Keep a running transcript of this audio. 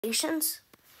Automations,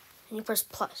 and you press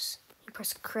plus. You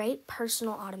press create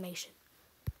personal automation.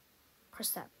 Press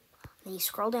that. Then you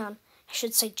scroll down. It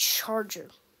should say charger.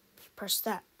 Press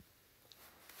that.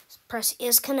 Press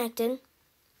is connected.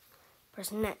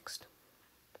 Press next.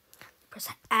 Press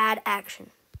add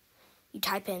action. You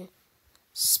type in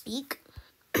speak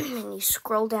and you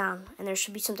scroll down and there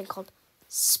should be something called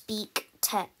speak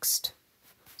text.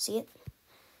 See it?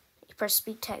 You press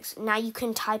speak text. Now you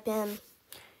can type in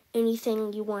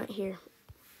anything you want here.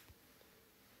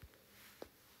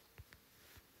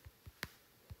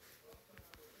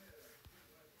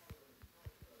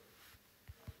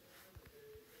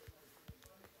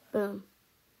 Boom.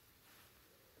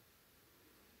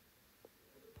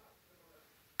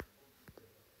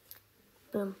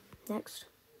 Boom. Next.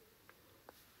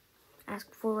 Ask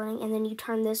before running, and then you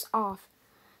turn this off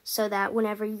so that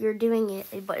whenever you're doing it,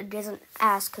 it doesn't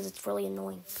ask because it's really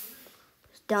annoying.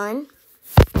 It's done.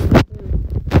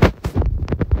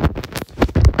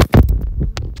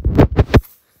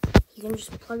 You can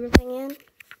just plug your thing in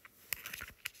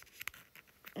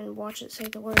and watch it say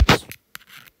the words.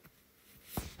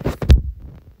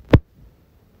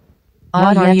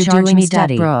 What are you doing, me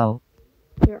daddy, bro?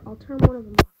 Here, I'll turn one of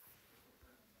them off.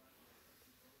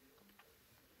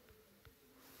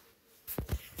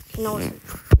 No, listen.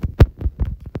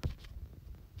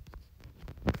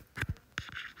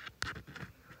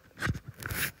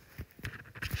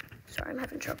 Sorry, I'm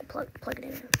having trouble plugging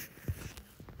it in.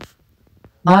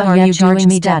 What are you doing,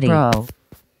 me daddy, bro?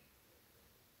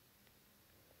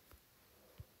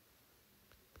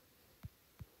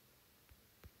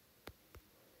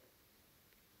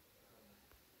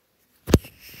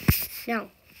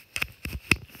 Now.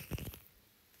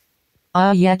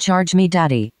 Yeah, charge me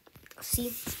daddy.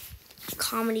 See?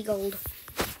 Comedy gold.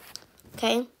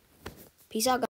 Okay? Peace out, guys.